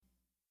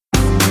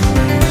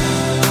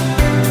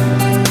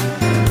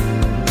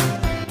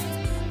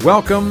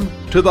Welcome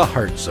to the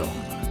Heart Zone,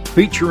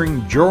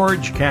 featuring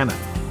George Cannon.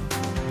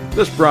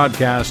 This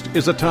broadcast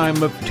is a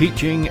time of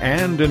teaching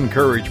and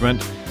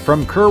encouragement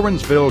from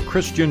Curwensville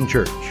Christian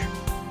Church.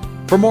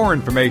 For more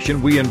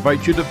information, we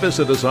invite you to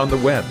visit us on the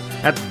web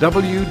at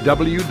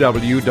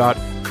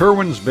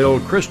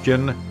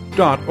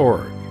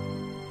www.curwensvillechristian.org.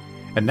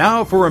 And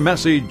now for a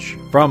message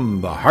from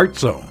the Heart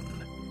Zone.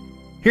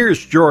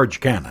 Here's George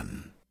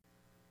Cannon.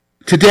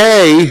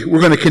 Today,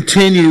 we're going to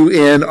continue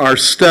in our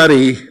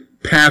study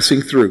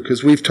passing through,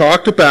 because we've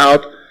talked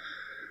about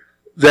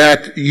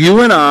that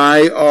you and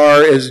I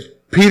are, as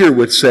Peter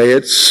would say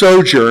it,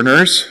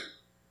 sojourners,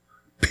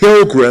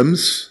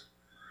 pilgrims.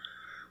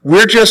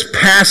 We're just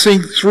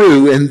passing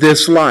through in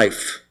this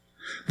life.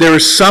 There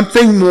is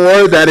something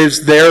more that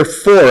is there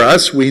for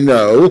us. We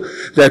know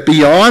that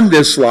beyond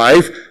this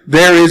life,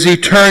 there is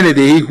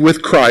eternity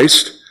with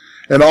Christ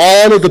and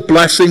all of the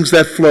blessings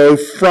that flow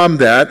from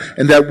that,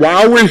 and that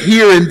while we're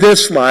here in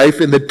this life,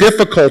 in the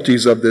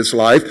difficulties of this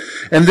life,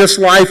 and this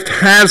life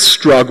has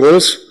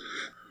struggles,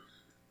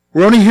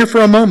 we're only here for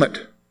a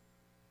moment.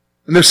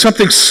 And there's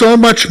something so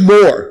much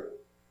more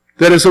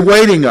that is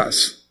awaiting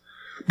us.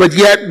 But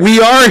yet we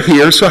are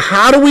here, so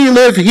how do we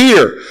live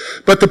here?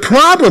 But the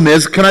problem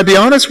is, can I be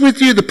honest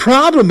with you? The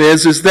problem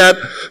is that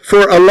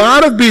for a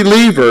lot of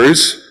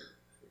believers,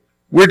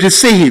 we're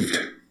deceived.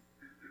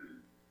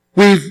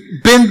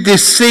 We've been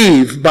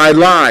deceived by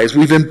lies.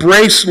 We've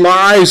embraced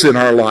lies in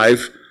our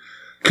life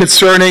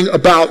concerning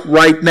about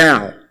right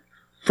now.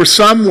 For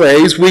some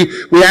ways, we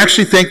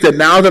actually think that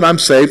now that I'm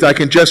saved, I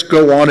can just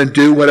go on and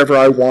do whatever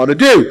I want to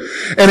do.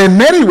 And in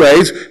many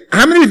ways,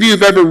 how many of you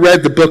have ever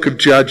read the book of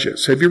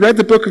Judges? Have you read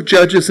the book of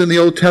Judges in the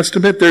Old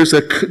Testament? There's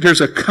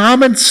a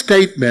common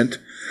statement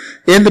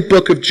in the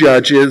book of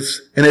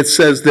Judges, and it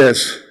says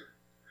this: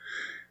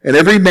 "And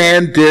every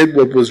man did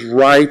what was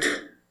right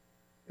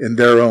in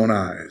their own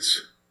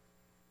eyes."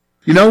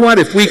 You know what?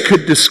 If we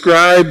could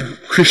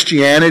describe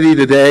Christianity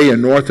today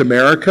in North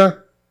America,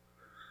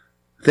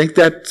 I think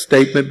that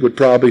statement would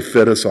probably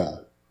fit us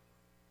all.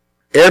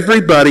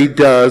 Everybody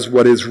does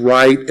what is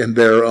right in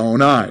their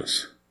own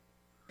eyes.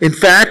 In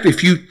fact,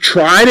 if you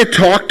try to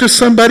talk to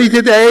somebody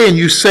today and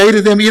you say to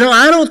them,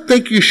 I don't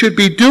think you should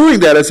be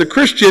doing that as a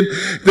Christian,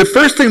 the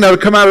first thing that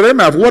would come out of their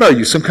mouth, what are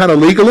you, some kind of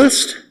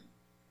legalist?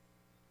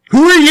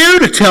 Who are you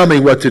to tell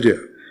me what to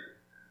do?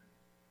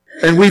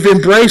 And we've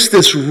embraced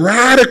this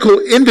radical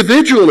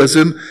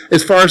individualism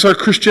as far as our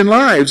Christian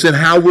lives and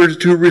how we're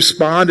to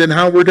respond and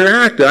how we're to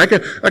act. I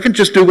can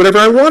just do whatever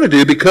I want to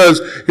do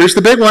because, here's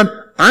the big one,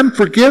 I'm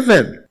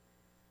forgiven.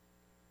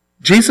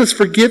 Jesus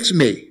forgives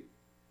me.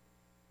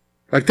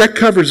 Like, that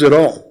covers it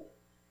all.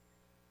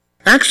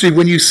 Actually,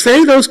 when you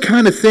say those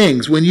kind of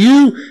things, when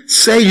you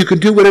say you can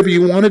do whatever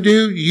you want to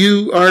do,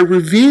 you are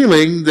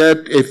revealing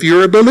that if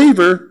you're a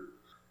believer,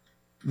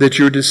 that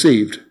you're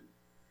deceived.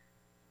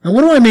 Now,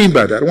 what do I mean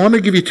by that? I want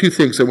to give you two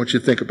things I want you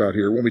to think about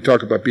here when we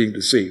talk about being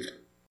deceived.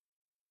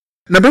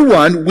 Number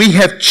one, we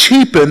have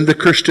cheapened the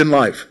Christian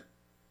life.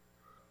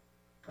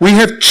 We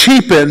have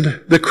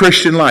cheapened the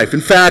Christian life. In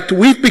fact,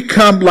 we've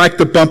become like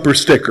the bumper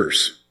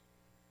stickers.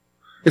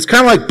 It's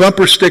kind of like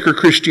bumper sticker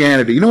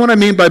Christianity. You know what I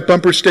mean by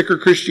bumper sticker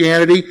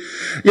Christianity?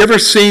 You ever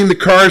seen the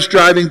cars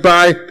driving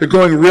by? They're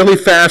going really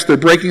fast. They're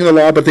breaking the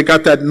law, but they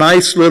got that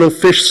nice little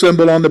fish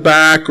symbol on the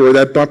back or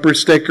that bumper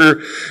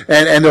sticker,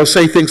 and they'll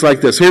say things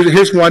like this.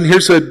 Here's one.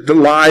 Here's a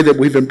lie that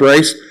we've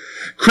embraced.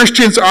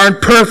 Christians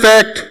aren't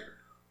perfect.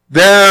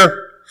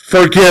 They're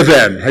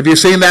forgiven. Have you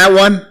seen that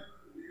one?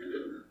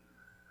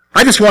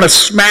 I just want to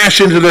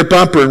smash into their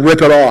bumper and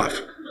rip it off.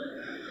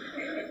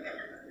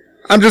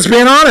 I'm just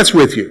being honest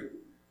with you.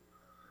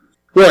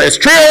 Well, it's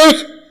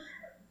truth.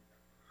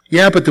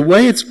 Yeah, but the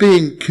way it's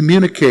being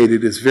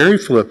communicated is very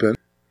flippant,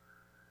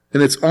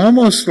 and it's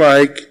almost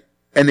like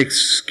an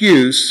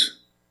excuse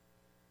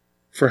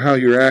for how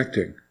you're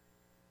acting,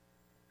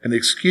 an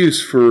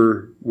excuse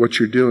for what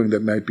you're doing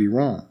that might be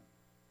wrong.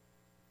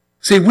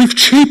 See, we've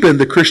cheapened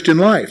the Christian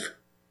life.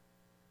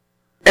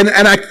 And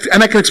I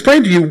can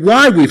explain to you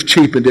why we've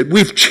cheapened it.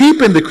 We've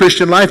cheapened the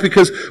Christian life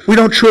because we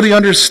don't truly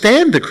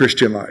understand the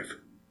Christian life.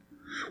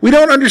 We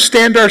don't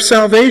understand our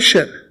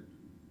salvation.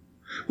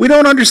 We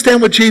don't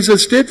understand what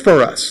Jesus did for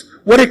us,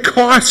 what it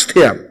cost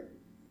him.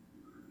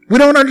 We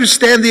don't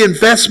understand the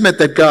investment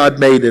that God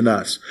made in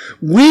us.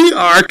 We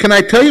are, can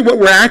I tell you what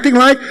we're acting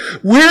like?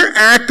 We're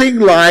acting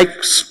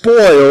like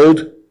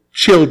spoiled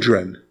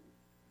children.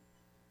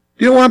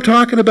 Do you know what I'm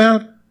talking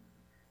about?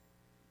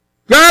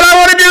 God, I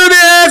want to do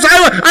this.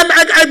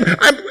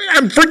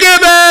 I'm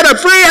forgiven. I'm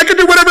free. I can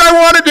do whatever I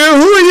want to do.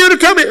 Who are you to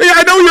tell me?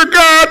 I know you're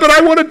God, but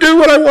I want to do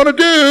what I want to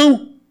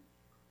do.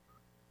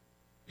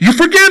 You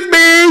forgive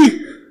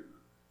me.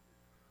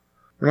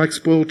 We're like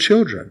spoiled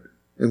children,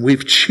 and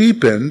we've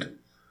cheapened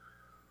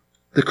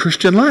the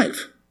Christian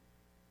life.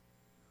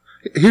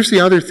 Here's the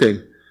other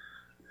thing.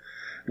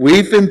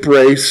 We've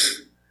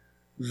embraced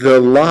the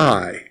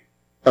lie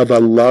of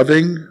a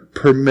loving,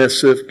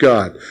 permissive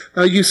God.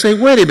 Now you say,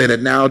 wait a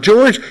minute now,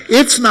 George,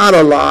 it's not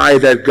a lie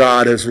that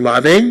God is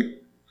loving.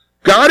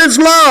 God is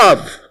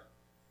love.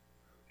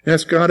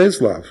 Yes, God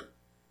is love.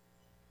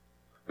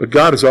 But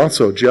God is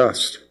also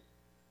just.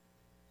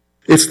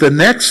 It's the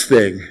next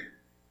thing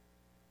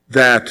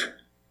that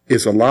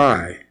is a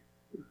lie.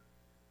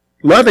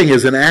 Loving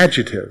is an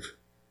adjective.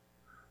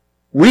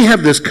 We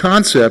have this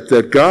concept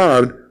that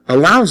God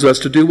allows us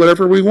to do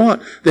whatever we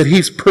want, that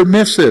He's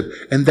permissive,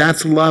 and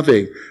that's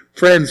loving.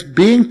 Friends,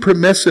 being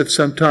permissive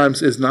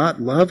sometimes is not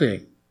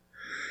loving.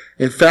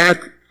 In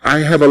fact, I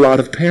have a lot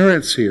of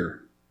parents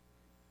here.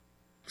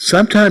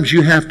 Sometimes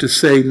you have to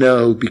say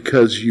no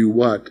because you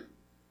what?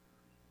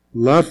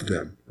 Love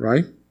them,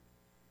 right?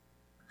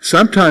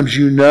 Sometimes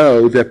you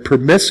know that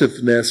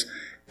permissiveness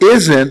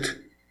isn't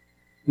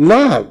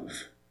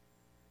love.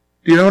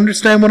 Do you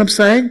understand what I'm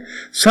saying?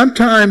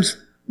 Sometimes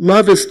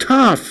love is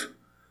tough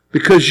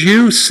because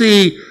you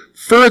see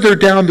further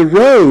down the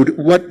road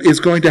what is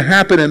going to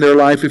happen in their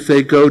life if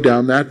they go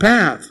down that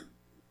path.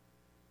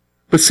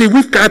 But see,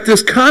 we've got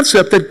this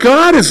concept that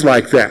God is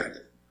like that.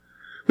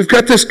 We've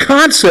got this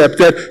concept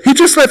that He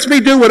just lets me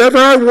do whatever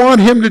I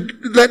want Him to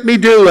let me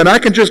do, and I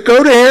can just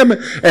go to Him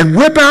and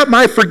whip out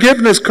my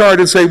forgiveness card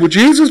and say, well,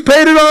 Jesus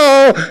paid it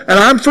all, and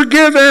I'm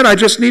forgiven. I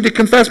just need to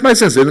confess my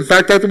sins. And in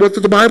fact, that's what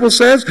the Bible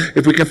says.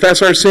 If we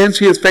confess our sins,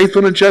 He is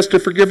faithful and just to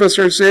forgive us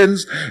our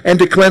sins and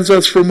to cleanse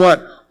us from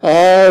what?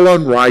 All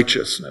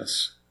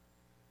unrighteousness.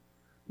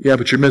 Yeah,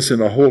 but you're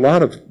missing a whole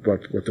lot of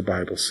what the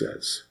Bible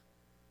says.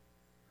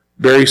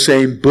 Very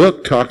same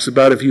book talks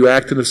about if you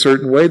act in a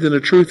certain way, then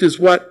the truth is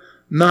what?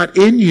 Not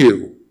in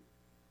you.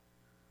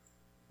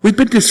 We've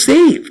been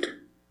deceived.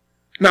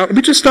 Now, let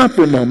me just stop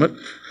for a moment.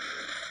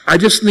 I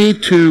just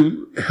need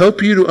to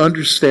help you to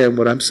understand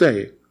what I'm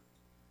saying.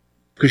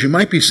 Because you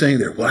might be saying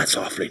there, well, that's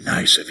awfully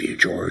nice of you,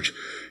 George.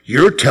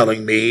 You're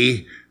telling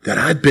me that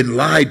I've been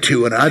lied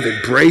to and I've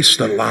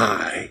embraced a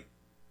lie.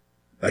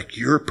 Like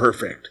you're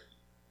perfect.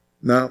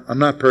 No, I'm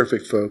not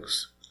perfect,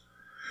 folks.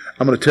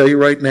 I'm going to tell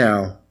you right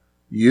now,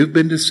 you've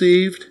been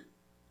deceived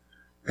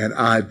and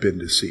I've been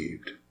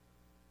deceived.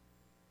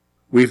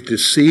 We've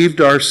deceived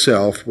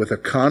ourselves with a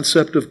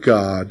concept of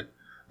God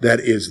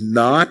that is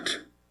not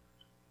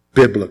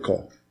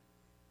biblical.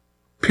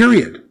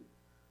 Period.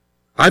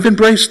 I've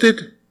embraced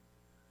it.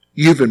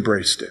 You've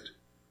embraced it.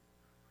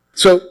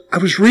 So I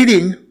was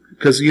reading,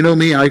 because you know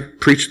me, I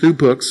preach through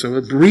books, so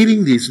I'm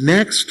reading these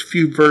next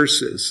few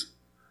verses,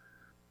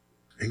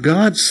 and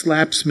God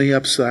slaps me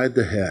upside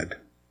the head.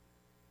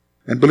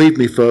 And believe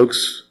me,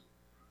 folks,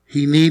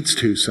 He needs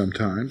to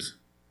sometimes.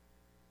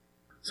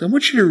 So I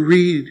want you to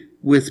read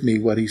with me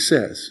what He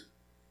says.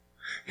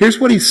 Here's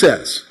what He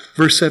says,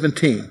 verse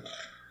 17.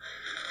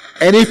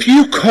 And if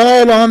you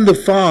call on the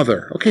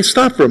Father, okay,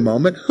 stop for a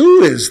moment.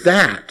 Who is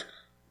that?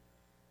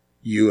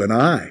 You and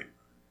I.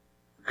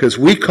 Because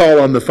we call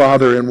on the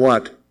Father in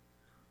what?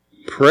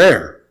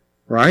 Prayer,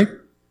 right?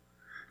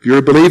 If you're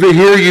a believer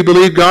here, you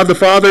believe God the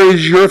Father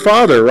is your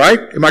Father, right?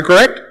 Am I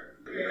correct?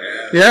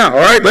 Yeah,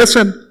 all right,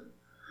 listen.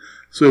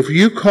 So if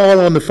you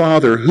call on the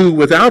Father, who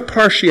without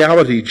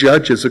partiality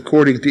judges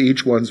according to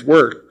each one's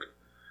work,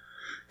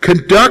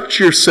 conduct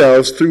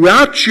yourselves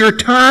throughout your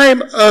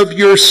time of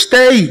your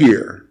stay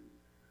here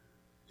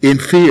in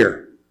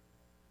fear,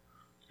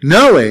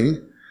 knowing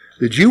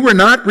that you were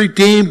not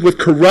redeemed with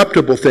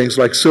corruptible things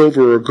like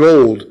silver or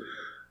gold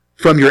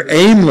from your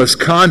aimless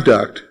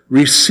conduct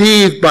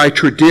received by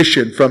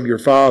tradition from your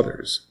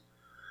fathers,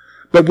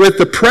 but with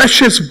the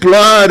precious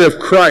blood of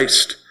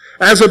Christ,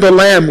 as of a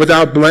lamb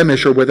without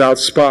blemish or without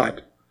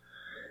spot.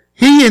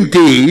 He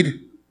indeed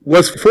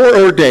was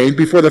foreordained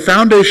before the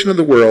foundation of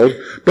the world,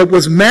 but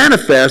was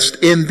manifest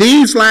in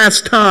these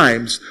last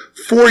times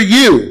for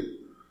you,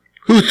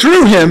 who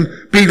through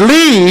Him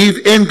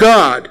believe in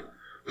God,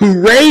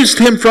 who raised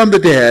Him from the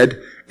dead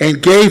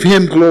and gave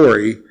Him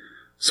glory,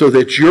 so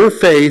that your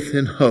faith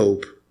and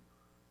hope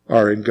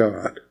are in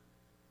God.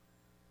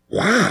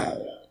 Wow.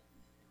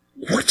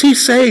 What's He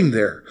saying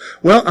there?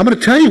 Well, I'm going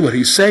to tell you what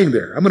He's saying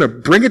there. I'm going to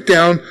bring it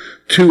down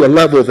to a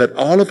level that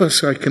all of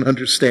us can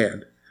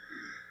understand.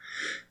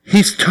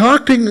 He's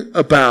talking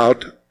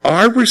about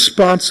our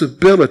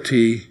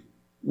responsibility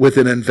with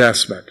an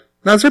investment.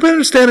 Now, does everybody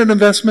understand an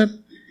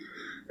investment?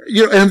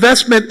 You know, an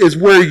investment is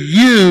where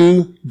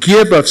you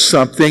give of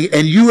something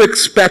and you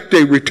expect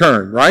a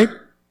return, right?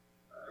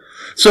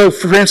 So,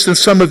 for instance,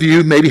 some of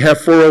you maybe have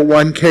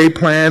 401k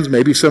plans.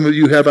 Maybe some of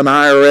you have an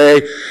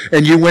IRA,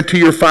 and you went to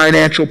your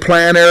financial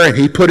planner, and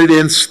he put it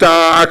in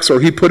stocks, or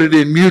he put it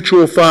in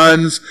mutual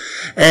funds,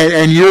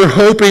 and you're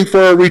hoping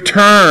for a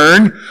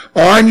return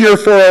on your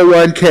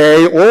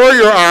 401k or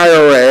your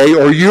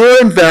IRA or your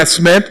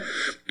investment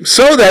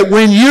so that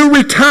when you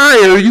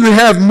retire, you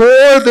have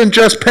more than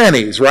just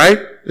pennies, right?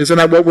 Isn't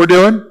that what we're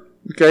doing?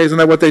 Okay, isn't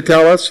that what they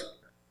tell us?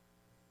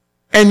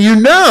 And you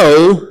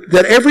know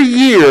that every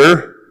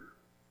year,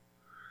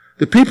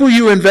 the people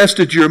you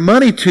invested your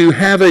money to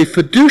have a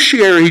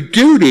fiduciary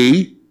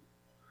duty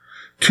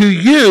to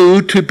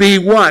you to be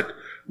what?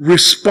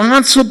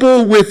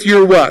 Responsible with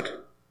your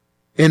what?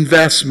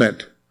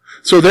 Investment.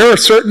 So there are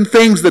certain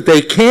things that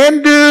they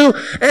can do,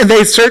 and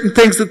there are certain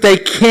things that they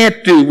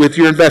can't do with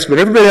your investment.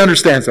 Everybody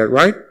understands that,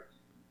 right?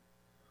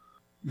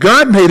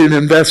 God made an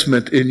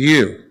investment in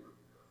you.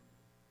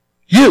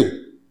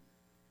 You.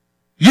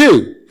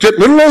 You,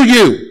 little old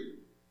you.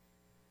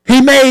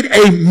 He made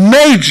a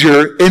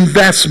major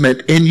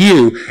investment in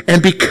you.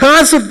 And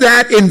because of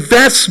that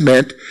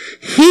investment,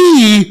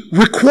 he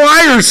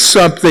requires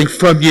something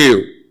from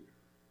you.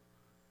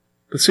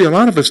 But see, a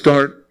lot of us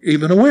aren't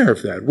even aware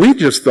of that. We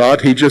just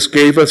thought he just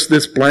gave us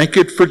this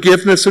blanket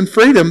forgiveness and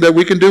freedom that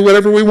we can do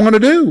whatever we want to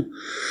do.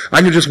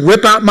 I can just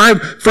whip out my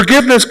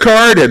forgiveness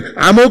card and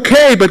I'm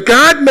okay. But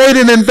God made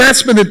an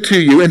investment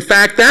into you. In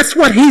fact, that's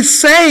what he's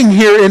saying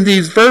here in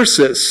these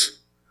verses.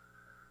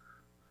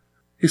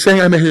 He's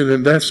saying I made an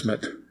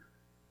investment.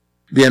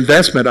 The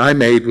investment I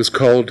made is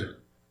called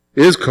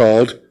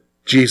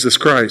Jesus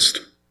Christ.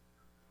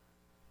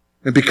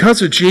 And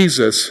because of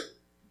Jesus,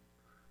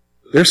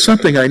 there's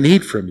something I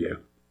need from you.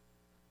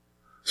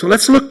 So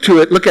let's look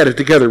at it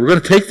together. We're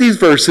going to take these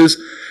verses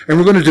and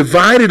we're going to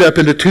divide it up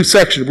into two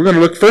sections. We're going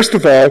to look, first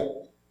of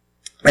all,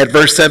 at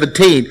verse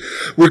 17.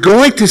 We're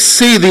going to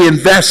see the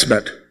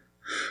investment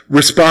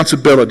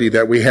responsibility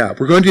that we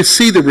have. We're going to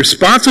see the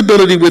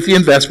responsibility with the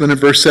investment in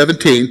verse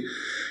 17.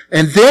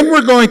 And then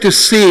we're going to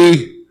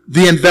see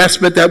the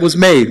investment that was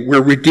made.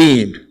 We're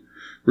redeemed.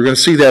 We're going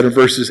to see that in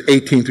verses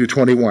 18 through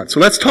 21.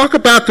 So let's talk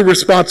about the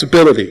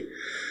responsibility.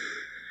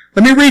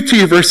 Let me read to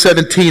you verse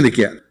 17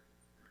 again.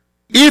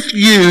 If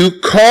you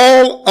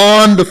call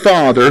on the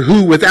Father,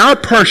 who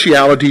without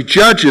partiality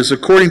judges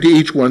according to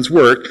each one's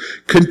work,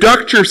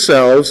 conduct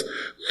yourselves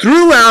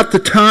throughout the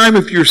time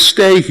of your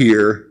stay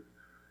here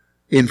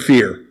in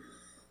fear.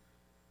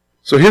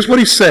 So here's what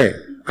he's saying.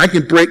 I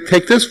can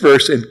take this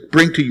verse and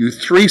bring to you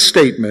three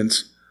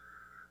statements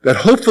that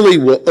hopefully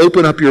will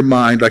open up your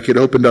mind like it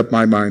opened up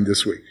my mind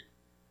this week.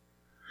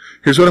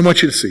 Here's what I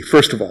want you to see.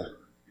 First of all,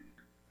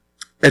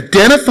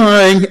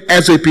 identifying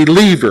as a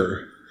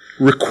believer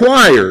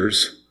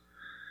requires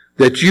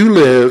that you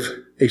live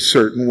a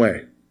certain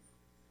way.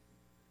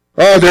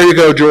 Oh, there you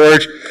go,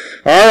 George.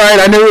 All right,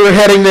 I knew we were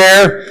heading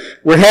there.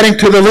 We're heading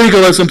to the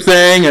legalism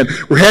thing, and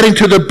we're heading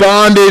to the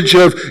bondage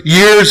of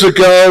years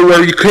ago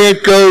where you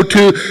can't go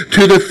to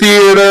the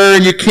theater,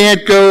 and you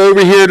can't go over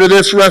here to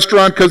this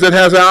restaurant because it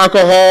has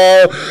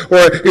alcohol,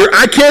 or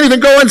I can't even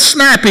go in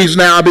Snappy's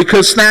now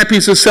because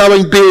Snappy's is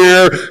selling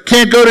beer.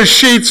 Can't go to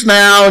Sheetz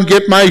now and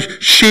get my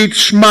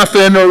Sheetz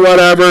muffin or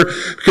whatever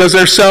because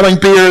they're selling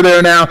beer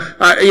there now.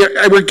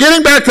 We're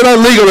getting back to that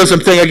legalism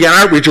thing again,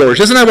 aren't we, George?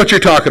 Isn't that what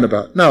you're talking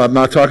about? No, I'm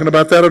not talking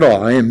about that at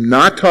all. I am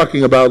not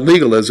talking about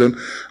legalism.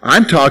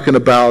 I'm talking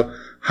about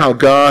how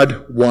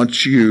God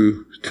wants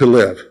you to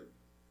live.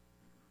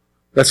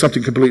 That's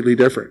something completely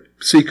different.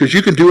 See, because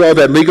you can do all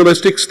that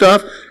legalistic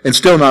stuff and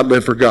still not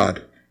live for God.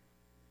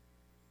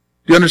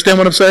 Do you understand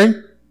what I'm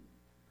saying?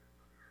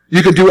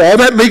 You can do all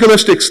that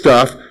legalistic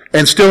stuff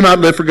and still not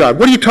live for God.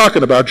 What are you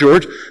talking about,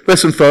 George?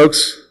 Listen,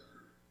 folks,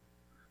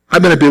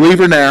 I've been a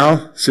believer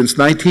now since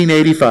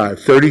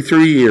 1985,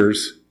 33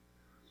 years.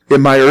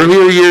 In my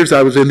earlier years,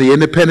 I was in the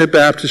Independent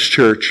Baptist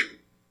Church.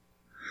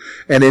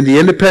 And in the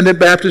Independent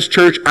Baptist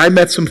Church, I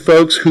met some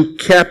folks who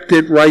kept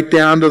it right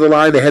down to the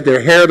line. They had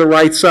their hair the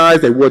right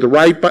size. They wore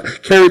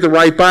carried the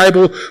right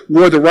Bible,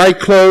 wore the right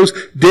clothes,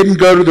 didn't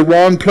go to the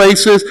wrong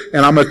places.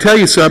 And I'm going to tell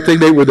you something.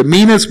 They were the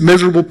meanest,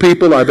 miserable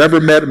people I've ever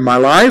met in my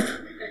life.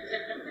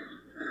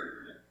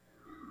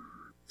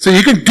 So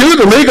you can do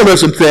the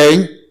legalism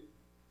thing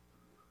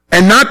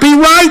and not be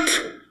right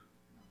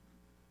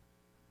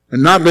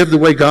and not live the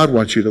way God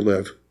wants you to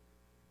live.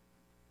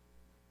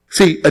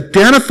 See,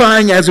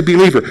 identifying as a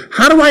believer.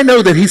 How do I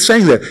know that he's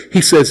saying that?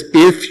 He says,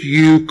 if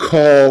you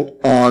call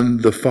on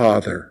the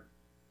Father.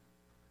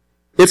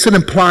 It's an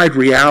implied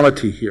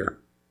reality here.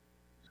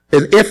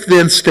 An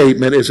if-then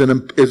statement is an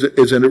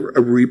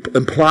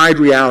implied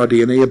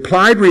reality. And the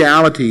implied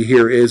reality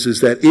here is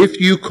that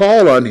if you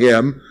call on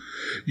him,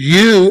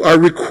 you are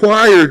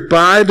required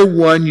by the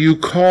one you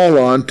call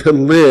on to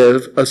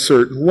live a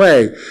certain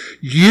way.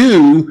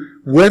 You,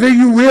 whether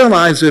you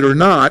realize it or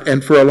not,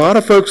 and for a lot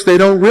of folks, they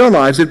don't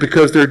realize it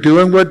because they're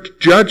doing what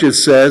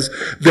Judges says.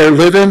 They're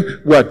living,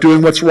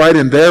 doing what's right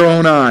in their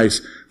own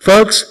eyes.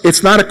 Folks,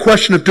 it's not a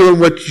question of doing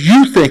what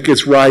you think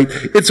is right.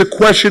 It's a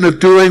question of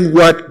doing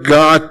what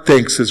God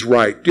thinks is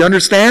right. Do you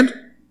understand?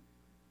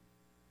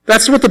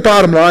 That's what the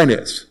bottom line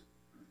is.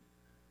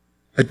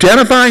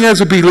 Identifying as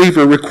a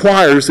believer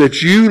requires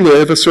that you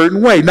live a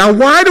certain way. Now,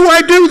 why do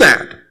I do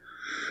that?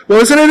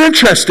 Well, isn't it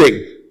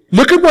interesting?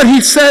 Look at what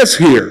he says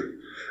here.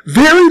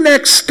 Very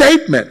next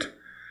statement.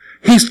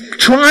 He's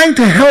trying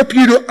to help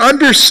you to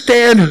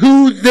understand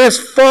who this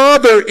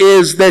Father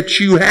is that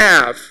you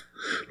have.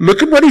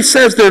 Look at what he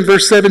says there in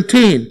verse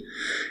 17.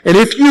 And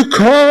if you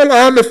call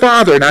on the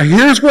Father, now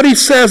here's what he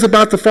says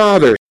about the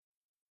Father,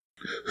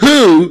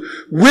 who,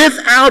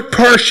 without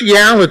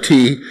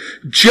partiality,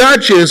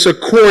 judges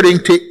according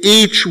to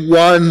each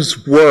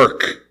one's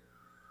work.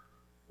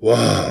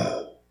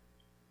 Whoa.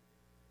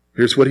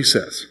 Here's what he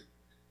says.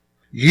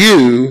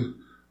 You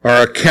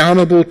are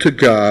accountable to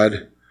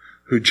God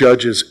who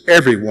judges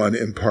everyone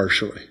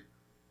impartially.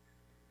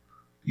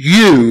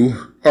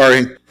 You are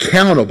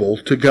accountable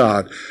to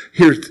God.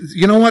 Here,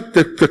 you know what?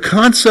 The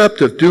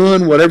concept of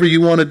doing whatever you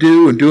want to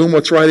do and doing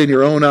what's right in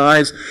your own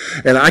eyes,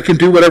 and I can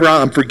do whatever,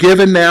 I'm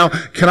forgiven now.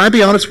 Can I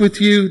be honest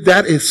with you?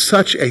 That is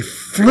such a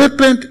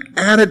flippant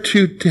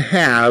attitude to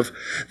have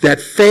that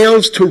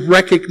fails to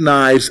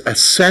recognize a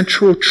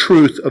central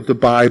truth of the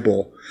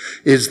Bible,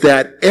 is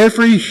that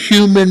every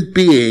human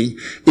being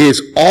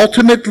is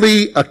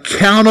ultimately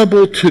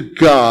accountable to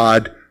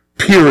God,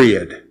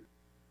 period.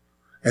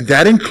 And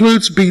that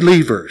includes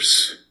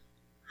believers.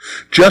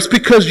 Just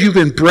because you've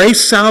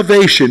embraced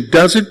salvation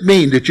doesn't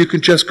mean that you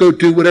can just go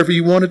do whatever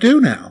you want to do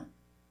now.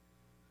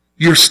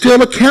 You're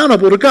still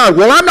accountable to God.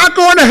 Well, I'm not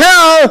going to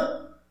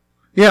hell.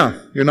 Yeah,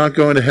 you're not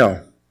going to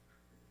hell.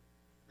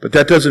 But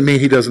that doesn't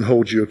mean he doesn't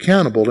hold you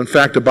accountable. In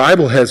fact, the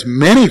Bible has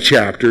many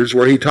chapters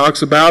where he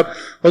talks about,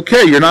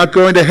 okay, you're not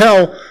going to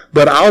hell,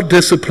 but I'll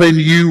discipline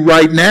you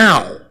right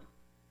now.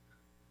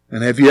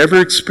 And have you ever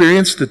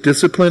experienced the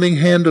disciplining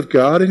hand of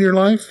God in your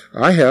life?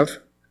 I have.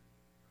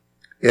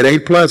 It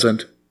ain't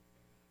pleasant.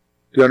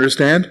 Do you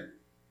understand?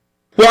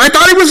 Well, I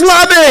thought he was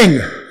loving.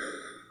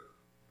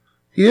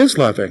 He is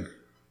loving.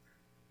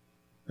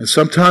 And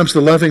sometimes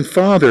the loving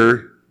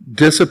Father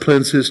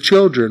disciplines his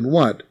children,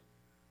 what?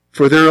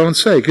 For their own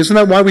sake. Isn't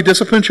that why we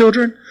discipline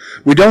children?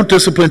 We don't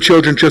discipline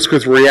children just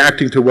because we're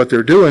reacting to what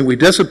they're doing. We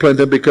discipline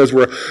them because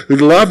we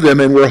love them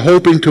and we're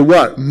hoping to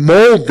what?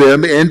 Mold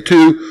them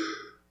into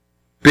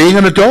being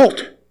an adult.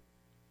 Do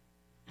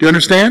you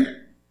understand?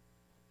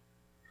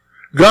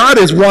 God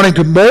is wanting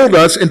to mold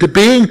us into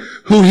being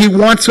who he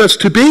wants us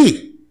to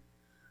be.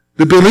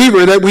 The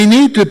believer that we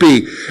need to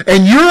be.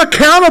 And you're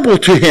accountable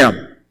to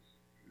him.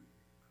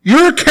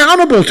 You're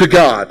accountable to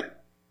God.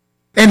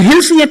 And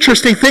here's the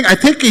interesting thing. I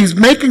think he's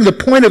making the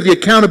point of the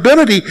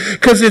accountability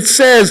because it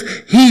says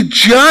he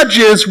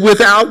judges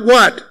without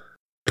what?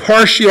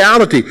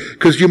 Partiality.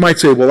 Because you might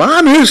say, well,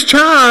 I'm his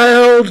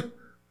child.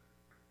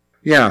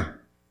 Yeah.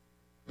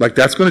 Like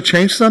that's going to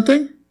change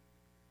something?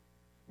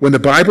 When the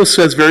Bible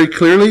says very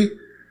clearly,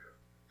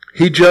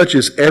 he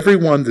judges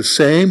everyone the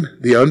same,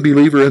 the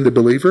unbeliever and the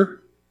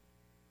believer.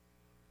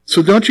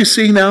 So don't you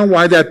see now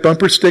why that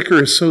bumper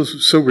sticker is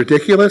so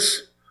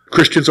ridiculous?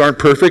 Christians aren't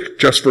perfect,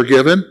 just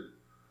forgiven.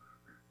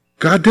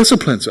 God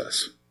disciplines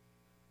us.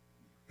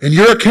 And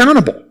you're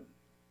accountable.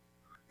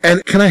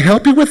 And can I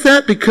help you with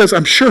that? Because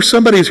I'm sure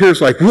somebody's here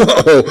is like,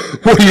 whoa,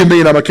 what do you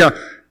mean I'm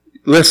accountable?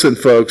 Listen,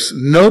 folks,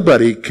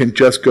 nobody can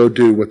just go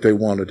do what they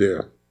want to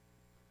do.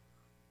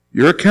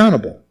 You're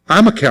accountable.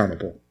 I'm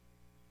accountable.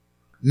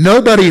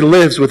 Nobody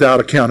lives without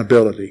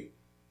accountability.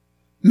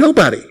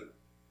 Nobody.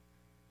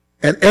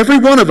 And every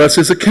one of us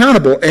is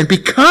accountable. And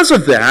because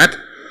of that,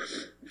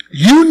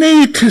 you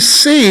need to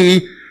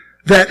see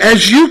that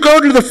as you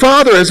go to the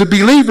Father as a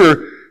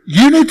believer,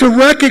 you need to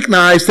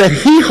recognize that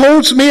he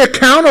holds me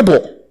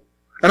accountable.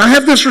 And I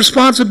have this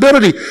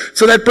responsibility.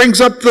 So that brings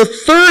up the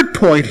third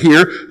point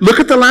here. Look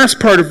at the last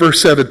part of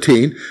verse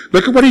 17.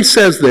 Look at what he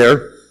says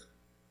there.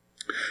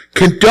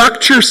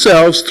 Conduct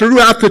yourselves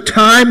throughout the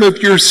time of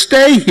your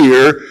stay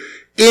here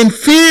in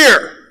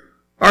fear.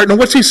 All right, now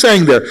what's he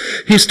saying there?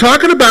 He's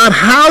talking about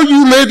how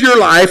you live your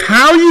life,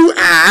 how you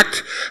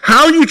act,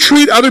 how you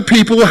treat other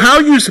people,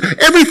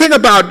 everything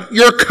about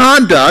your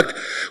conduct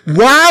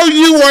while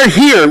you are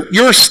here,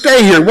 your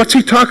stay here. What's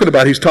he talking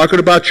about? He's talking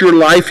about your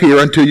life here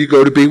until you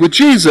go to be with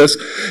Jesus.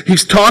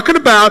 He's talking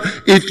about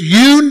if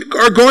you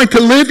are going to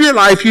live your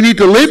life, you need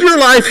to live your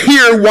life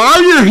here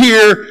while you're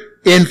here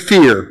in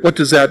fear. What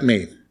does that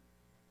mean?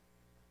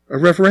 A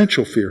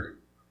reverential fear.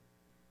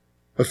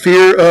 A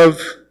fear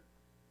of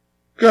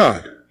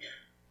God.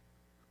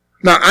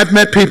 Now, I've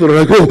met people that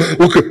are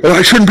like, well,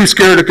 I shouldn't be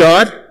scared of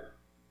God.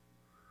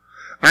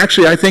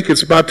 Actually, I think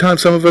it's about time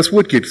some of us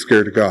would get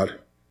scared of God.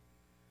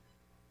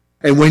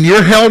 And when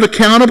you're held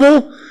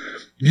accountable,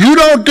 you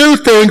don't do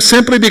things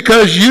simply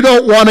because you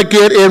don't want to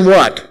get in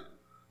what?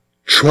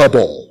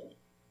 Trouble.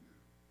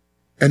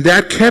 And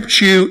that kept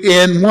you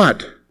in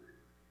what?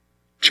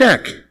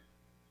 Check.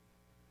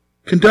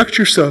 Conduct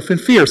yourself in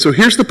fear. So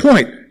here's the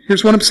point.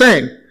 Here's what I'm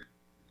saying.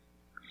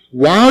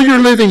 While you're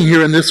living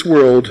here in this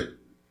world,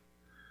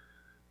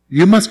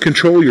 you must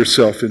control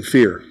yourself in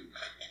fear.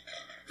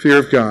 Fear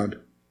of God.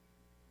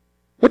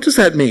 What does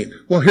that mean?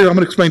 Well, here, I'm going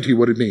to explain to you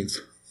what it means.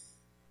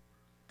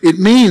 It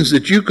means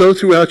that you go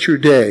throughout your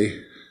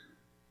day,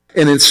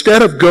 and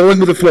instead of going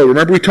with the flow,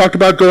 remember we talked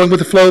about going with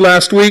the flow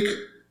last week?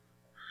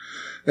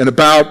 And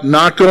about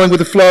not going with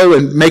the flow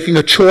and making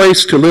a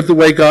choice to live the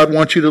way God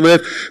wants you to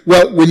live?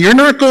 Well, when you're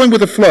not going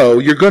with the flow,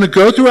 you're going to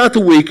go throughout the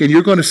week and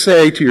you're going to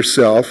say to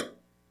yourself,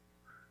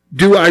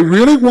 do I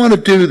really want to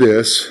do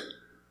this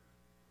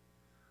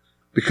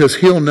because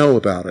he'll know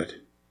about it?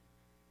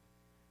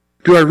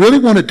 Do I really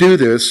want to do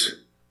this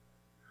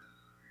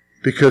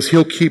because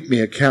he'll keep me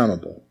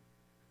accountable?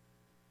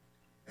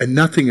 And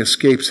nothing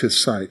escapes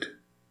his sight.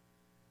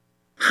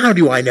 How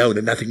do I know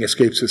that nothing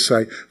escapes his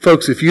sight?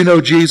 Folks, if you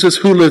know Jesus,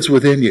 who lives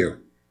within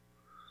you?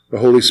 The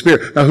Holy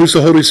Spirit. Now, who's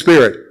the Holy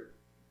Spirit?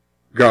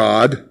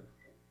 God.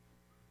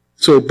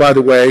 So, by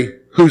the way,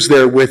 who's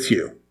there with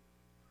you?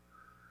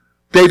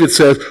 David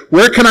says,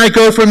 where can I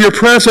go from your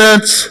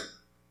presence?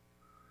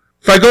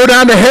 If I go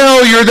down to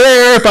hell, you're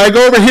there. If I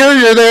go over here,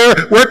 you're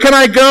there. Where can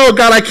I go?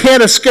 God, I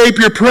can't escape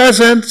your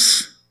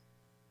presence.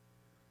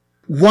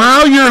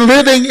 While you're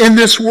living in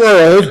this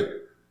world,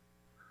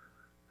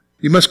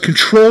 you must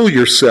control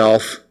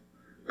yourself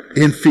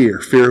in fear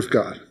of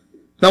God.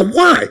 Now,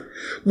 why?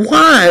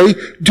 Why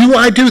do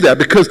I do that?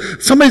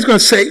 Because somebody's going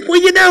to say,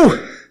 well, you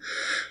know,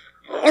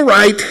 all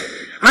right,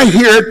 I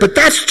hear it, but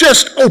that's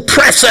just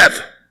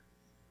oppressive.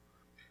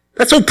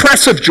 That's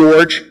oppressive,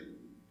 George.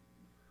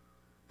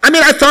 I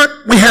mean, I thought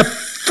we have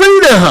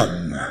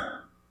freedom.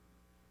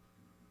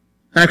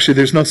 Actually,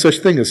 there's no such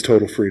thing as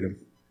total freedom.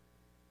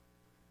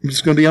 I'm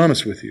just going to be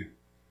honest with you.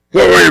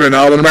 Well, wait a minute,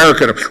 now in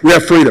America, we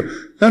have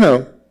freedom.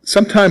 No.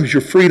 Sometimes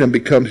your freedom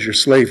becomes your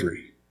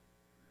slavery.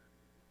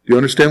 Do you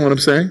understand what I'm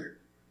saying?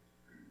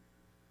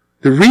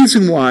 The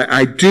reason why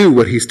I do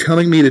what he's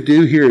telling me to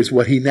do here is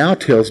what he now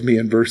tells me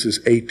in verses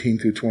 18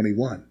 through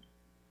 21.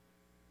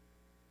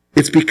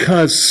 It's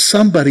because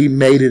somebody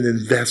made an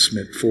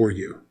investment for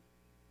you.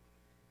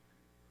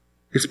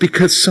 It's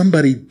because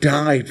somebody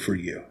died for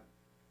you.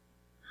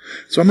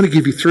 So I'm going to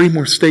give you 3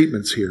 more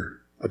statements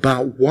here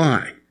about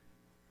why.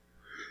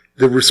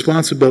 The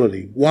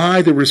responsibility.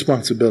 Why the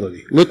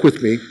responsibility? Look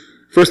with me.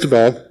 First of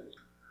all,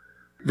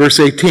 verse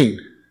 18.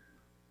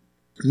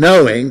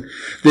 Knowing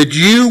that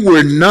you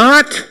were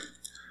not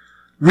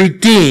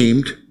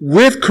redeemed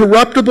with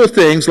corruptible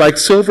things like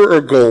silver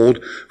or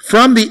gold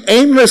from the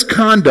aimless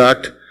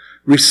conduct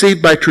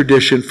received by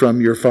tradition from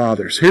your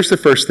fathers. Here's the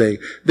first thing.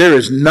 There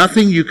is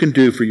nothing you can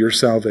do for your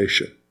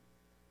salvation.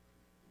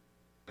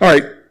 All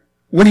right.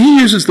 When he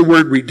uses the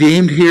word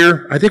redeemed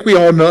here, I think we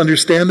all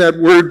understand that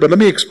word, but let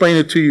me explain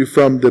it to you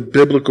from the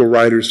biblical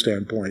writer's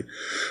standpoint.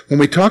 When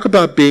we talk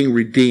about being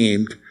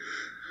redeemed,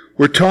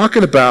 we're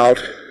talking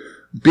about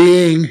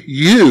being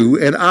you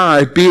and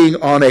I being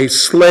on a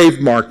slave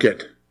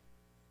market.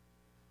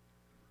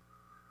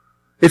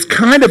 It's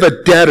kind of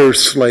a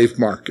debtor's slave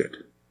market.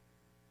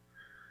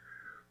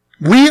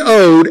 We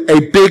owed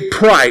a big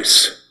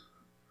price.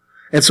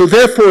 And so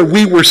therefore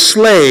we were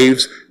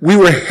slaves. We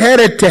were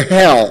headed to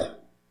hell.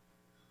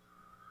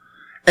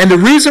 And the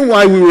reason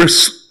why we were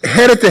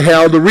headed to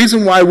hell, the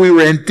reason why we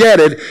were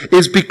indebted,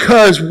 is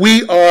because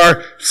we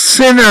are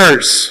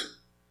sinners.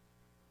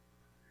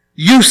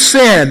 You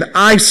sin,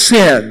 I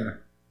sin.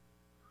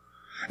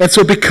 And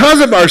so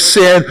because of our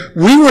sin,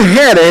 we were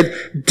heading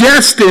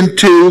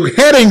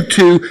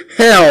to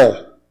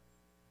hell.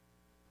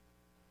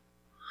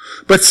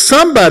 But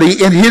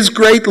somebody in his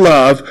great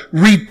love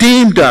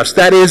redeemed us.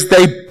 That is,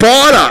 they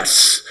bought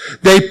us.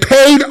 They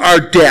paid our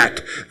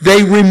debt.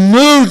 They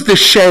removed the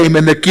shame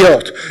and the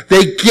guilt.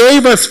 They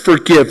gave us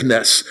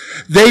forgiveness.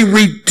 They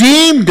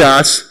redeemed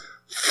us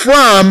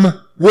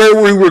from where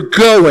we were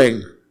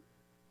going.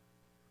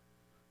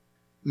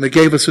 And they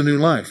gave us a new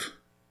life.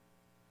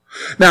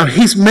 Now,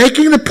 he's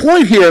making the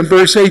point here in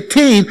verse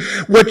 18,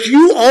 what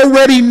you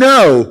already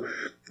know.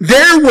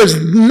 There was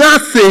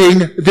nothing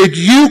that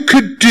you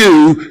could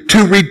do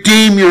to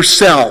redeem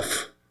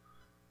yourself.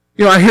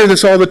 You know, I hear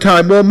this all the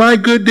time. Well, my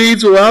good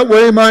deeds will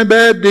outweigh my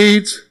bad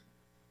deeds.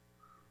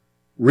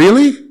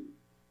 Really?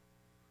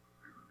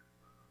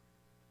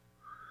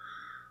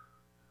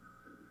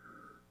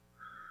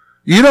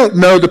 You don't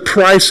know the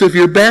price of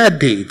your bad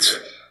deeds.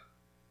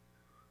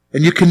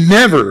 And you can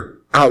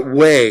never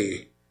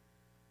outweigh,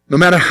 no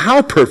matter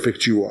how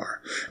perfect you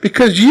are.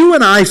 Because you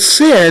and I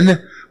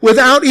sin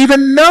without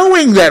even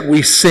knowing that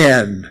we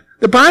sin.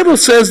 The Bible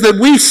says that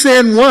we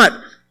sin what?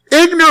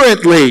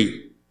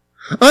 Ignorantly.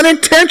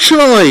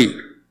 Unintentionally.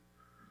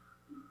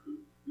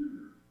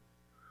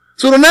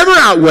 So it'll never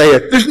outweigh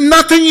it. There's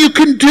nothing you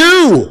can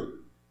do.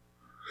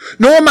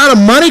 No amount of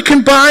money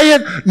can buy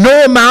it.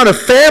 No amount of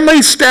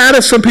family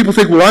status. Some people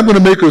think, well, I'm going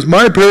to make it as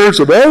my parents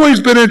have always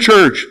been in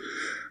church.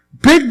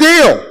 Big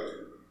deal.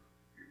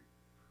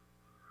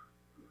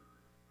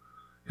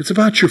 It's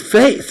about your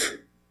faith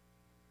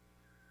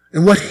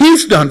and what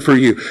he's done for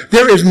you.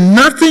 There is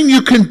nothing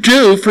you can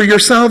do for your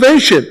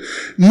salvation.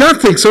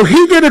 Nothing. So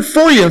he did it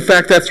for you. In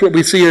fact, that's what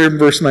we see here in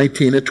verse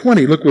 19 and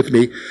 20. Look with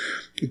me.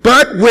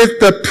 But with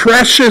the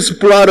precious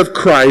blood of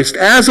Christ,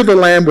 as of a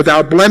lamb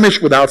without blemish,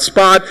 without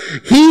spot,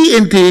 he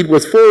indeed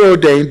was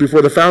foreordained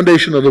before the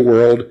foundation of the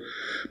world,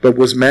 but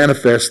was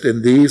manifest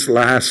in these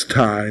last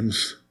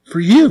times for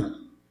you.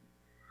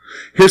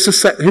 Here's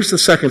the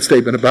second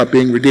statement about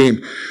being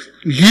redeemed.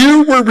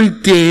 You were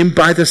redeemed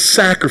by the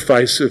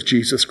sacrifice of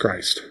Jesus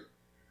Christ.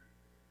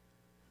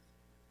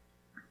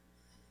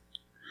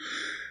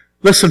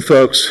 Listen,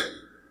 folks.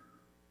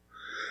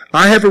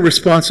 I have a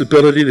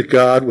responsibility to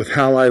God with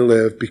how I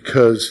live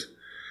because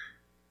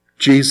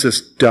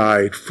Jesus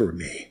died for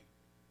me.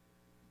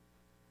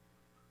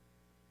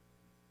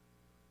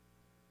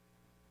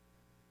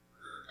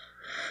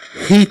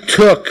 He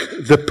took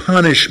the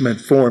punishment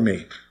for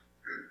me.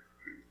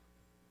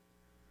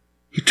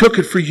 He took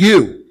it for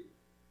you.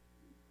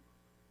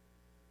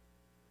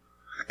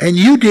 And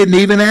you didn't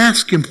even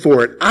ask him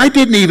for it. I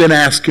didn't even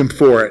ask him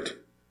for it.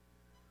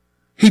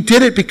 He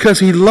did it because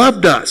he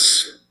loved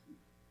us.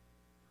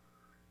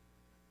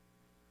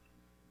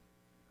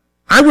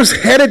 I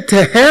was headed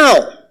to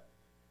hell.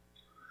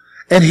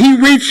 And he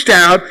reached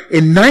out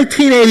in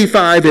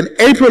 1985, in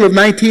April of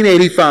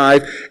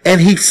 1985,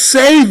 and he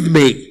saved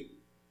me.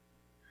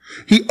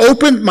 He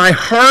opened my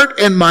heart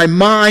and my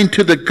mind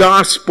to the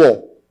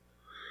gospel.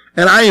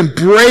 And I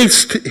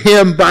embraced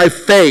him by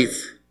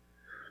faith.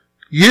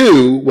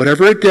 You,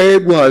 whatever day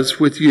it was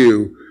with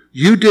you,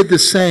 you did the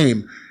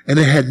same. And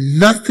it had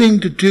nothing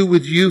to do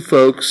with you,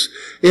 folks.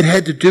 It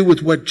had to do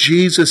with what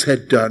Jesus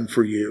had done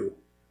for you.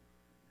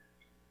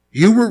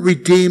 You were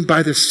redeemed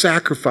by the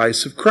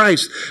sacrifice of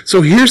Christ.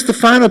 So here's the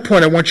final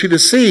point I want you to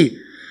see.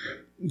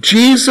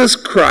 Jesus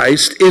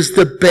Christ is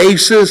the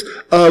basis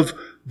of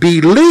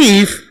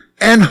belief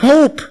and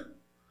hope.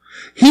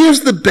 He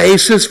is the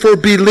basis for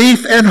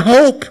belief and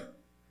hope.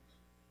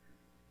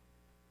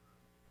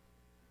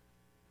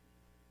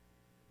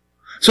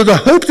 So the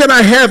hope that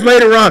I have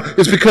later on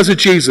is because of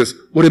Jesus.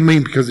 What do you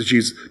mean because of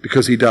Jesus?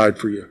 Because he died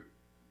for you.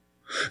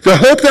 The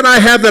hope that I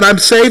have that I'm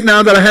saved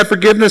now, that I have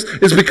forgiveness,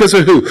 is because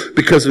of who?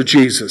 Because of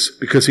Jesus.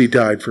 Because he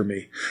died for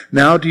me.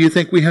 Now, do you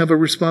think we have a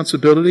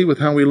responsibility with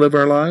how we live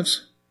our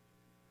lives?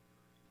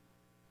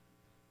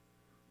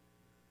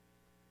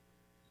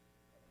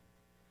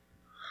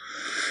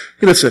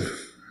 Hey, listen,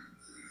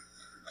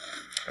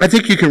 I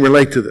think you can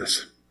relate to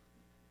this.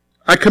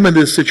 I come into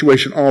this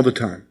situation all the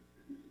time.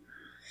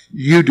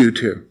 You do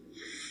too.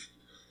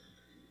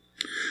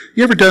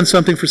 You ever done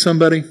something for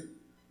somebody?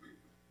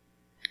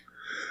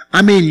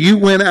 I mean, you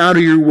went out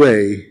of your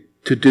way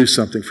to do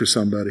something for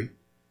somebody.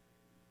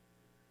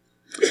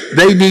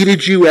 They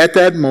needed you at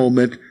that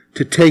moment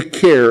to take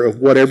care of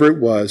whatever it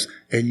was,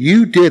 and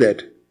you did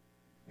it.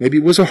 Maybe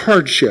it was a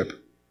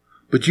hardship,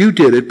 but you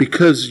did it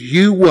because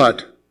you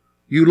what?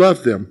 You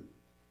loved them.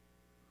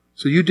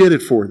 So you did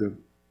it for them.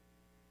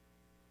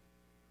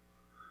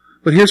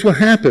 But here's what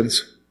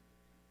happens.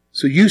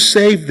 So you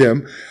saved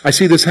them. I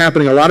see this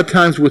happening a lot of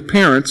times with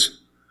parents,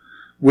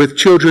 with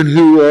children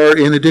who are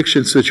in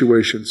addiction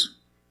situations.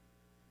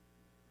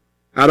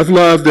 Out of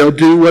love, they'll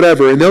do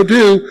whatever, and they'll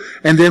do,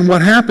 and then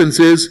what happens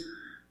is,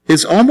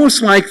 it's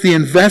almost like the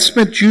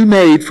investment you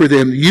made for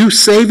them, you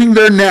saving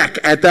their neck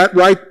at that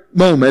right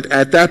moment,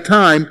 at that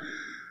time,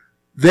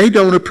 they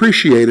don't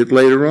appreciate it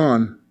later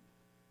on.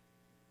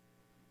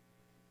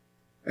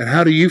 And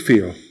how do you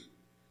feel?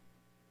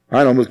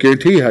 I'd almost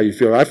guarantee you how you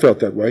feel. I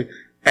felt that way.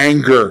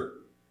 Anger.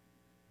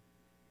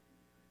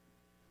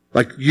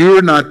 Like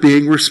you're not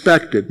being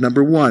respected,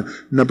 number one.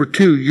 Number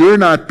two, you're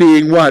not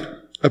being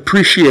what?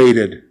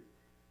 Appreciated.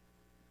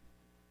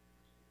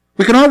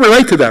 We can all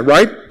relate to that,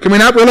 right? Can we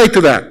not relate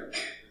to that?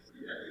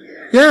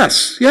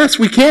 Yes,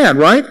 we can,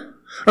 right?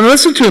 And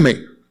listen to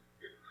me.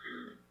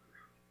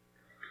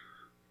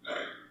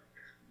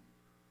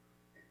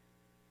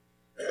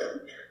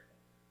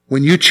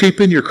 When you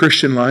cheapen your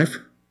Christian life,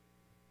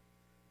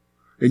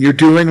 and you're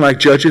doing like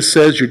Judges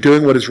says, you're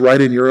doing what is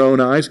right in your own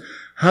eyes,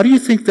 how do you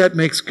think that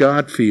makes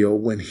God feel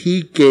when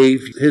he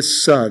gave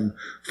his son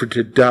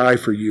to die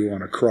for you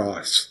on a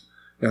cross?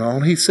 And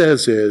all he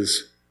says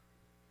is,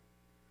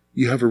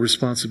 you have a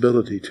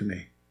responsibility to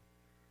me.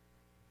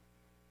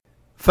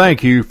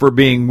 Thank you for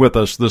being with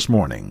us this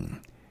morning.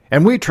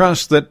 And we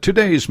trust that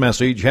today's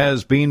message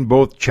has been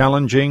both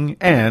challenging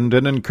and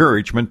an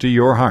encouragement to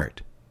your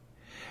heart.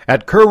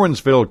 At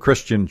Curwensville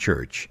Christian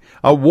Church,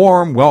 a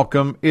warm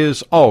welcome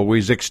is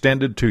always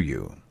extended to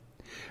you.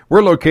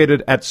 We're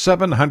located at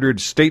 700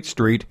 State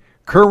Street,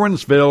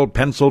 Curwensville,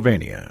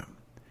 Pennsylvania.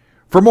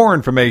 For more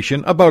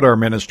information about our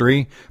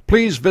ministry,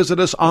 please visit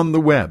us on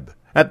the web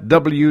at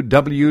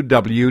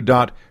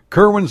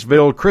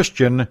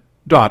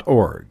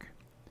www.curwensvillechristian.org.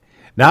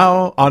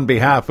 Now, on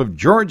behalf of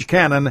George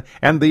Cannon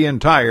and the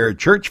entire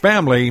church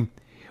family,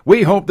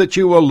 we hope that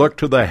you will look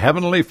to the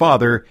Heavenly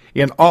Father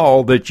in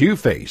all that you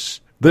face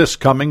this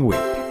coming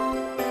week.